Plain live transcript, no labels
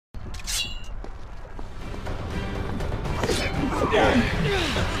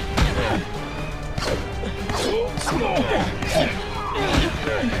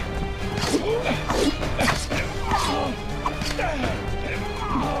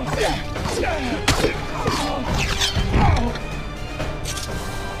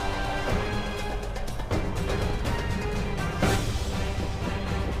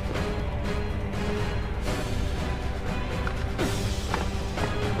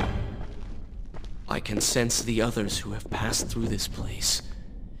I can sense the others who have passed through this place,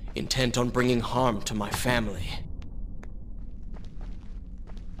 intent on bringing harm to my family.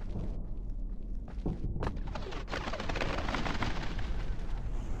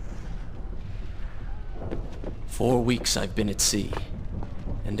 For 4 weeks I've been at sea,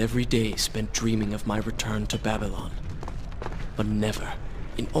 and every day spent dreaming of my return to Babylon. But never,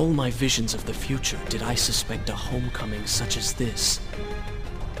 in all my visions of the future, did I suspect a homecoming such as this.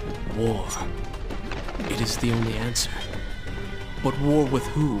 War. It is the only answer. But war with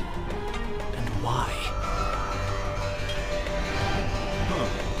who? And why?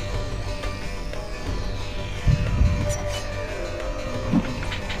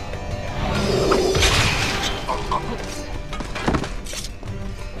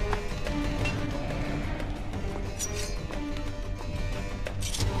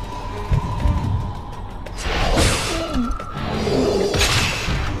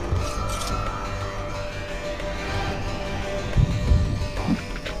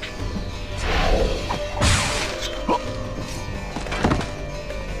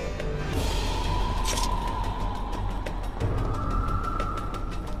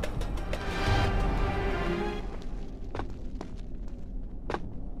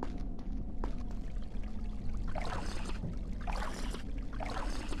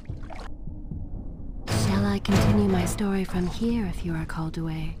 I continue my story from here if you are called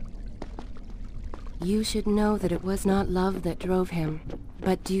away. You should know that it was not love that drove him,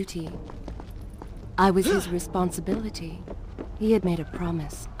 but duty. I was his responsibility. He had made a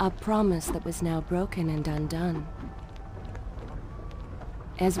promise that was now broken and undone.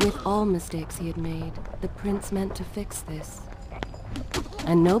 As with all mistakes he had made, the prince meant to fix this.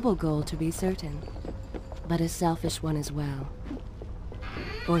 A noble goal, to be certain, but a selfish one as well.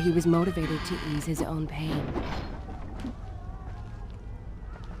 For he was motivated to ease his own pain.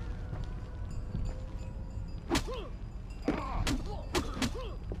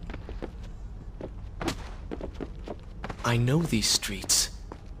 I know these streets.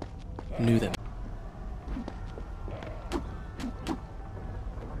 Knew them.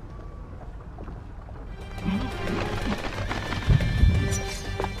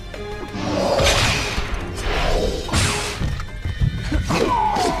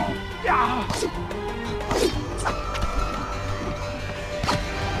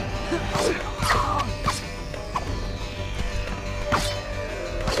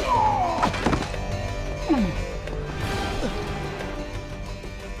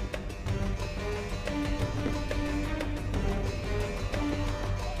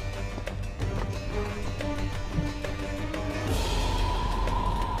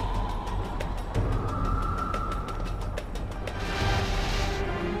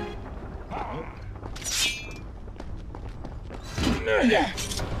 Yeah.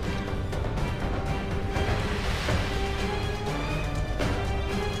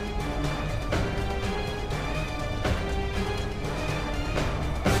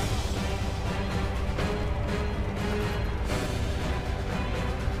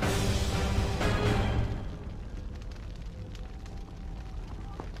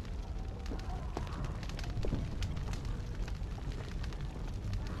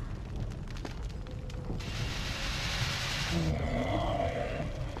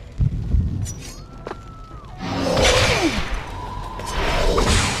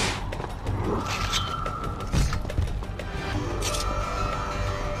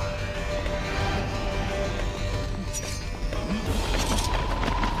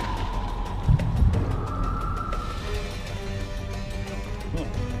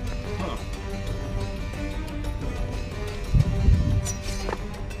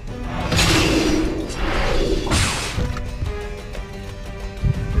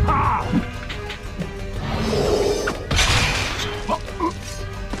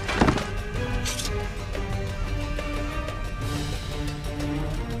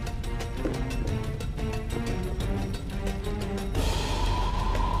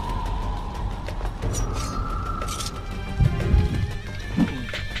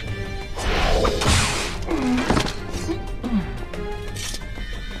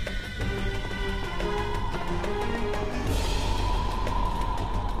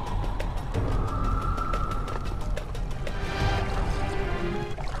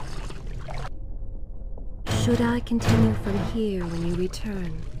 should I continue from here when you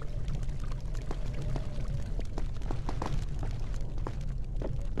return?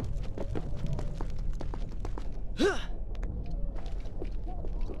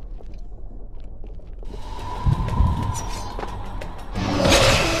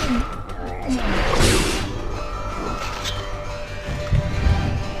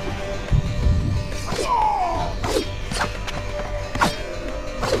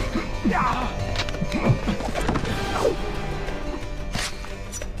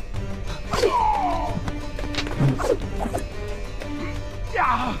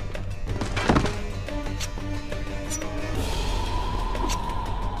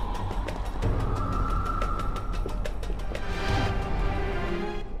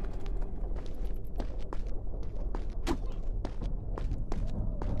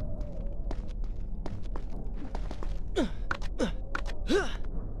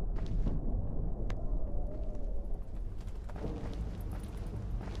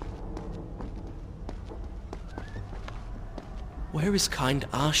 Where is kind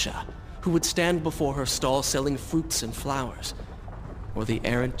Asha, who would stand before her stall selling fruits and flowers? Or the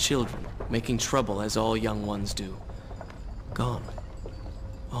errant children, making trouble as all young ones do? Gone.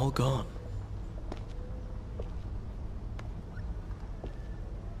 All gone.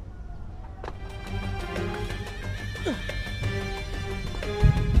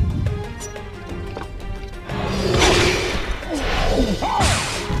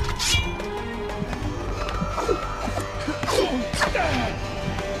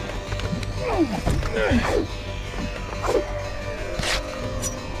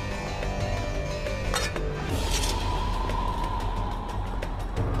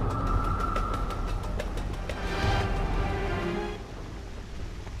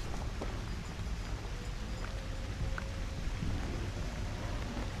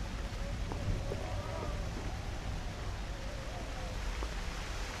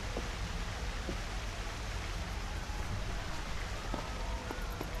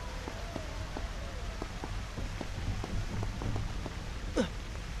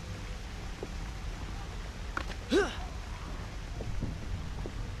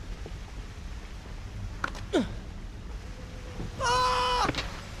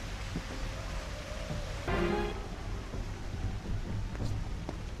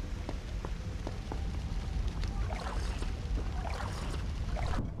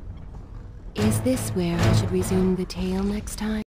 Is this where I should resume the tale next time?